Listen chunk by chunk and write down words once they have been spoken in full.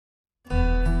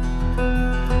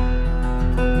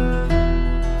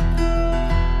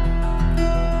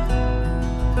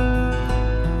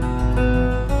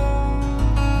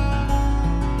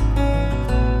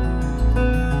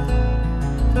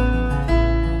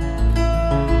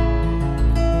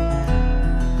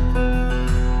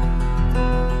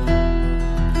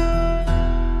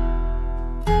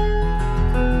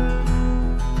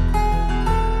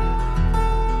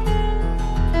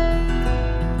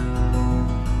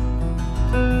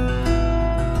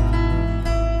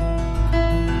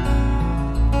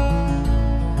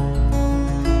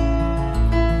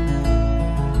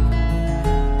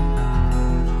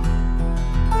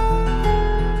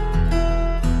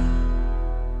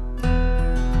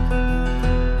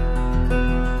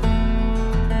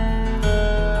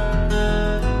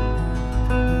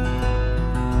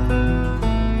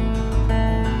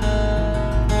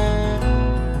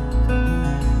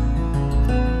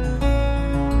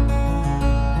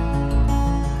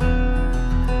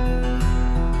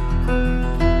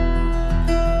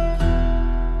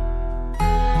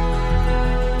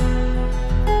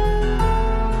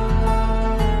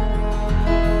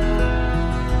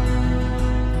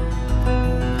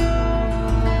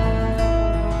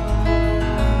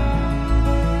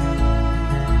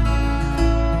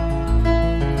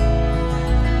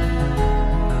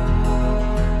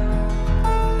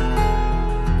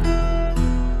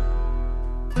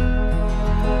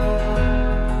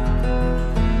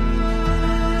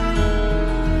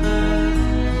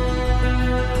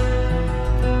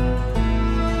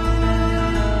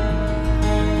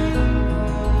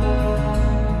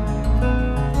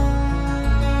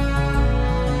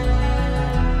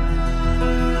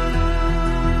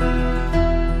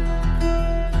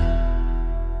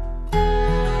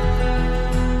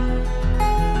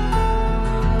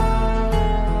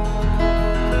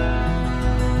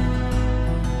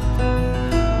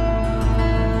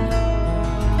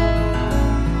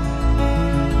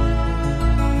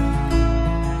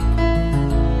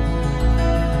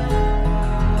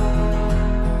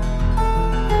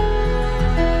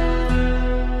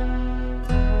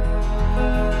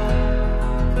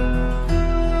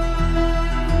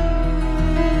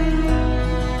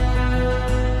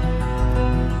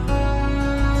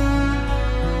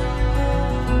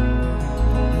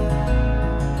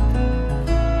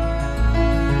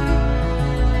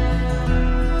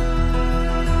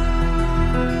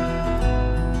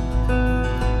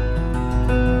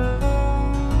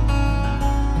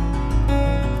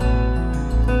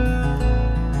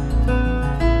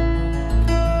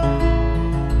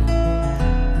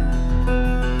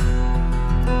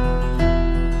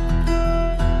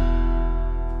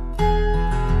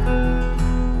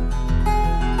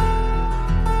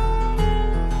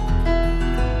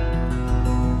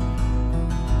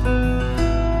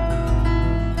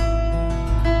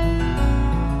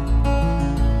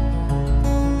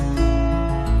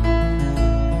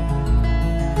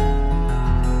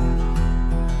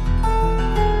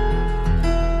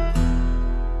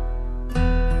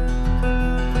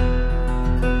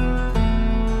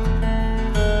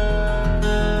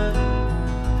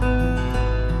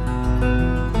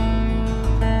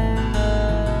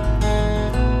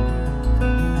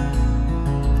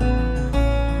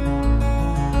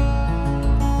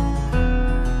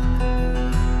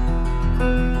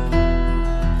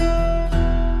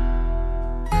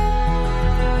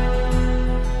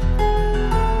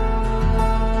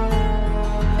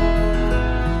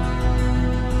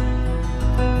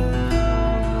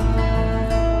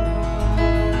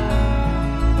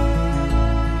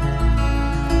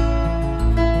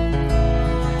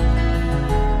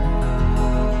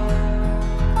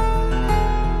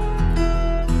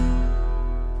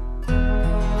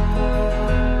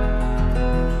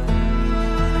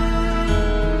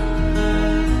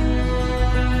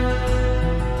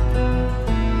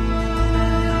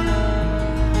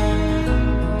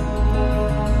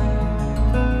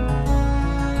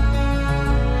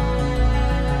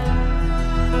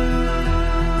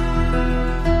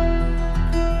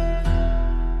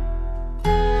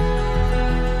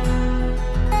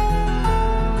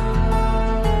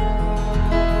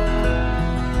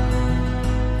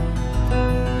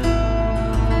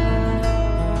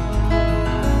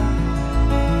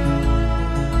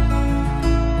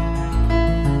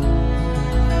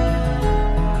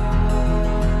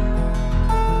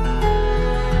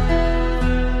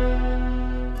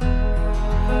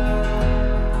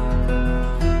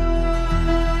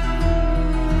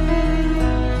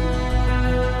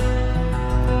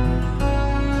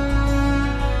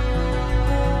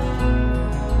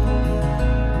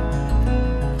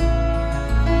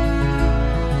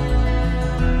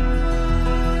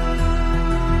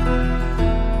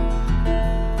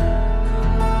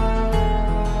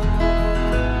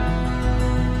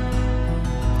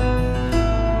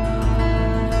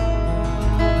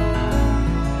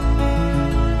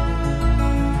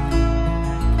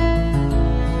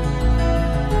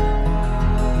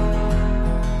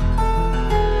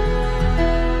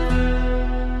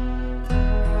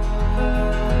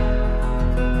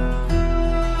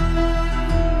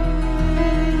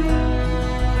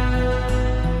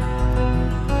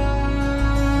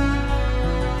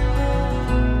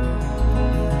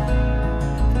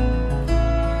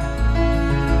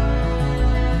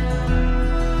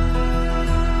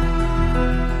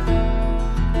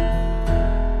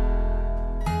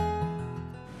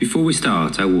Before we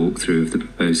start our walkthrough of the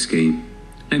proposed scheme,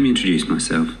 let me introduce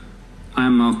myself. I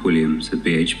am Mark Williams of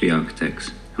BHB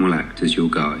Architects and will act as your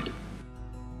guide.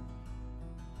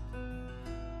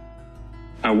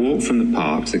 Our walk from the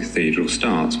park to the cathedral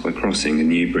starts by crossing a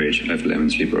new bridge over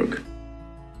Lemonsley Brook.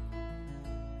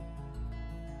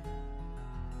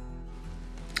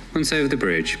 Once over the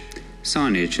bridge,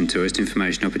 signage and tourist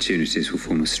information opportunities will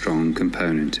form a strong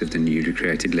component of the newly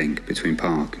created link between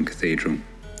park and cathedral.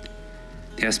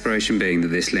 The aspiration being that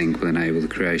this link will enable the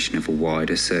creation of a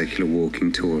wider circular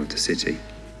walking tour of the city.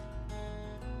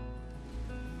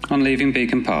 On leaving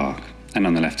Beacon Park, and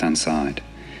on the left-hand side,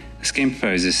 the scheme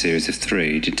proposes a series of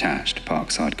 3 detached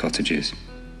parkside cottages,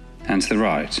 and to the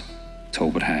right,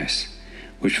 Talbot House,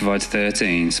 which provides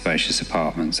 13 spacious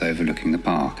apartments overlooking the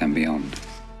park and beyond.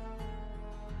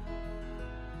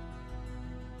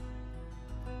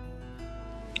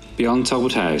 Beyond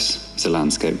Talbot House is a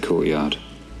landscape courtyard,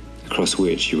 across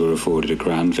which you were afforded a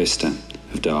grand vista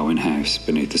of Darwin House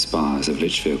beneath the spires of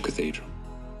Lichfield Cathedral.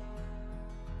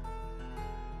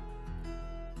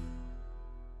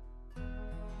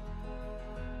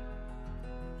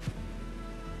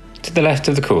 To the left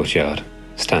of the courtyard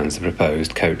stands the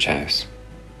proposed coach house.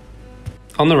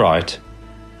 On the right,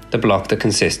 the block that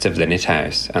consists of Linnet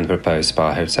House and the proposed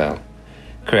spa hotel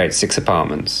creates 6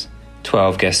 apartments,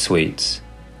 12 guest suites,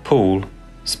 pool,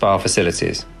 spa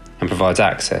facilities, and provides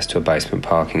access to a basement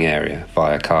parking area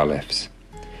via car lifts.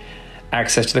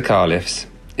 Access to the car lifts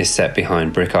is set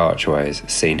behind brick archways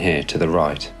seen here to the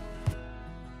right.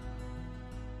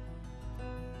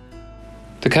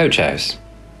 The coach house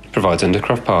provides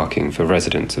undercroft parking for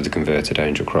residents of the converted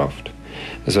Angel Croft,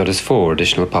 as well as 4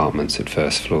 additional apartments at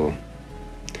first floor.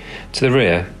 To the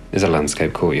rear is a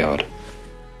landscape courtyard.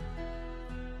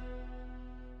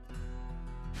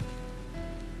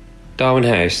 Darwin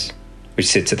House, which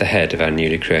sits at the head of our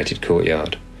newly created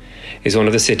courtyard, is one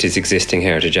of the city's existing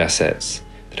heritage assets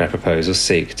that our proposals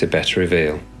seek to better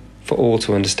reveal for all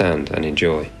to understand and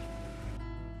enjoy.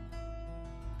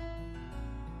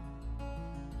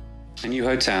 A new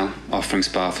hotel offering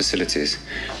spa facilities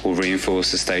will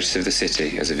reinforce the status of the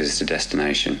city as a visitor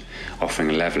destination, offering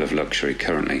a level of luxury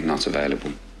currently not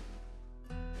available.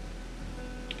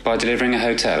 By delivering a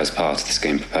hotel as part of the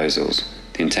scheme proposals,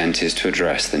 the intent is to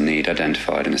address the need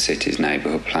identified in the city's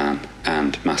neighbourhood plan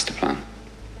and master plan.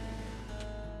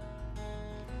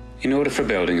 In order for a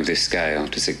building of this scale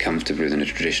to sit comfortably within a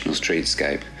traditional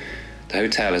streetscape, the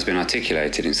hotel has been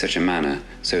articulated in such a manner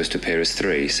so as to appear as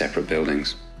 3 separate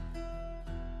buildings.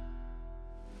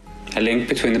 A link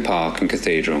between the park and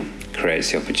cathedral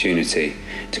creates the opportunity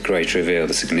to greatly reveal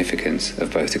the significance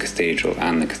of both the cathedral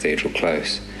and the cathedral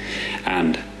close,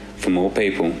 and for more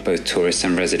people, both tourists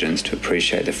and residents, to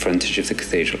appreciate the frontage of the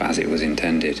cathedral as it was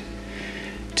intended.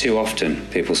 Too often,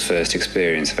 people's first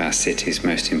experience of our city's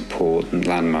most important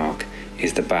landmark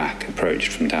is the back approach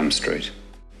from Dam Street.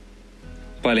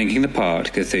 By linking the park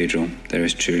to cathedral, there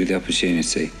is truly the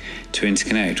opportunity to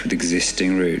interconnect with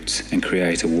existing routes and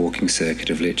create a walking circuit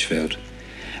of Lichfield,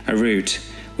 a route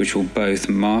which will both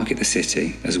market the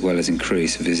city as well as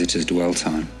increase visitors' dwell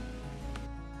time.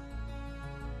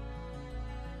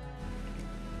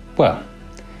 Well,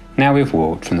 now we've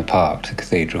walked from the park to the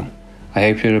cathedral, I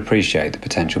hope you'll appreciate the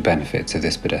potential benefits of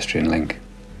this pedestrian link.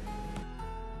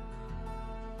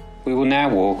 We will now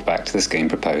walk back to the scheme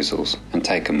proposals and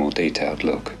take a more detailed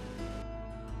look.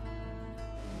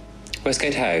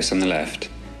 Westgate House on the left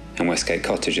and Westgate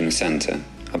Cottage in the centre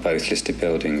are both listed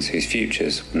buildings whose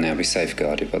futures will now be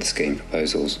safeguarded by the scheme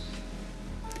proposals.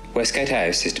 Westgate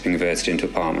House is to be converted into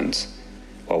apartments,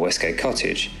 while Westgate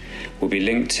Cottage will be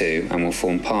linked to and will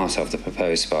form part of the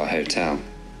proposed spa hotel,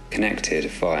 connected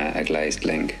via a glazed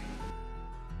link.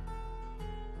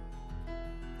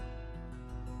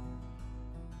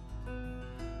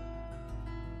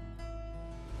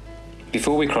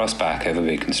 Before we cross back over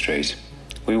Beacon Street,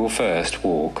 we will first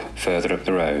walk further up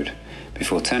the road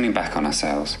before turning back on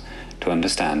ourselves to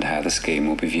understand how the scheme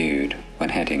will be viewed when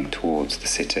heading towards the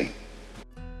city.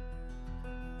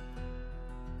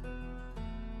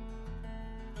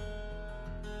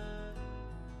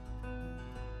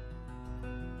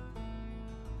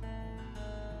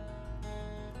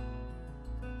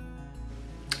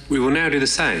 We will now do the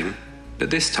same, but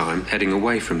this time heading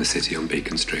away from the city on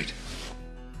Beacon Street.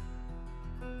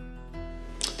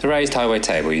 The raised highway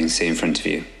table you can see in front of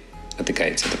you, at the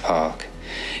gates of the park,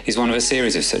 is one of a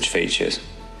series of such features,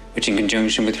 which in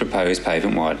conjunction with proposed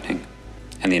pavement widening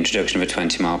and the introduction of a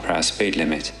 20-mile-per-hour speed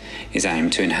limit is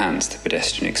aimed to enhance the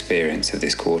pedestrian experience of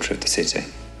this quarter of the city.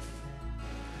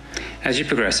 As you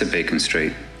progress up Beacon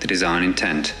Street, the design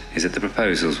intent is that the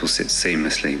proposals will sit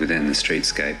seamlessly within the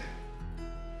streetscape.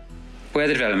 Where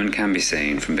the development can be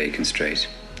seen from Beacon Street,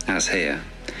 as here,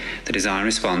 the design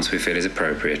response we feel is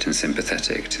appropriate and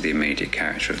sympathetic to the immediate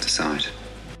character of the site.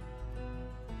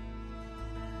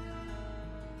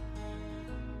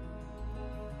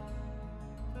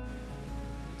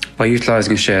 By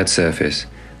utilising a shared surface,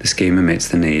 the scheme omits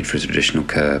the need for a traditional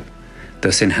curb,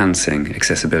 thus enhancing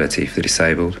accessibility for the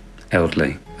disabled,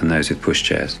 elderly and those with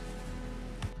pushchairs.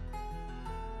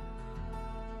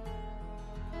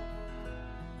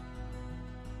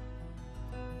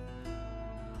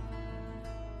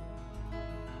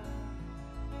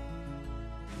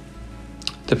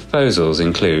 The proposals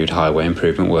include highway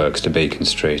improvement works to Beacon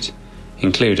Street,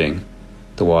 including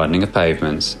the widening of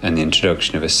pavements and the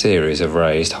introduction of a series of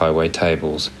raised highway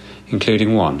tables,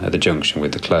 including one at the junction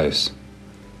with the Close.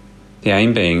 The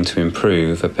aim being to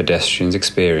improve a pedestrian's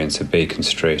experience of Beacon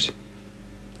Street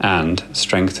and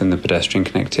strengthen the pedestrian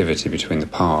connectivity between the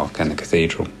park and the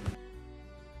cathedral.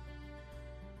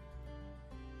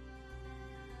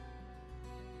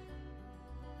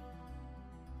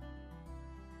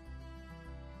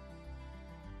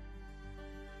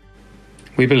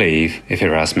 We believe if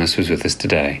Erasmus was with us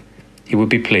today, he would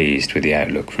be pleased with the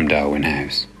outlook from Darwin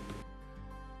House.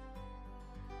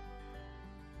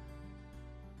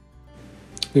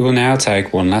 We will now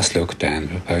take one last look down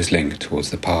the proposed link towards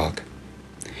the park.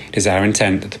 It is our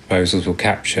intent that the proposals will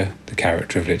capture the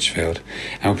character of Lichfield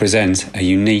and will present a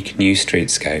unique new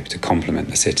streetscape to complement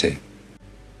the city.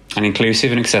 An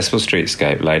inclusive and accessible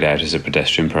streetscape laid out as a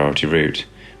pedestrian priority route,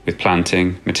 with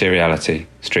planting, materiality,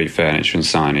 street furniture and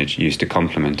signage used to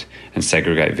complement and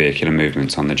segregate vehicular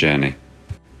movements on the journey.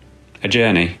 A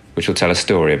journey which will tell a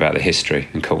story about the history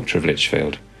and culture of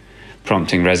Lichfield,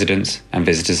 prompting residents and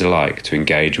visitors alike to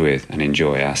engage with and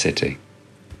enjoy our city.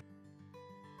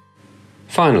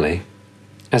 Finally,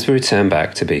 as we return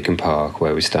back to Beacon Park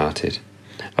where we started,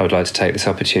 I would like to take this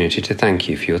opportunity to thank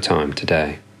you for your time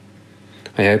today.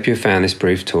 I hope you have found this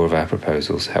brief tour of our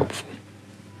proposals helpful.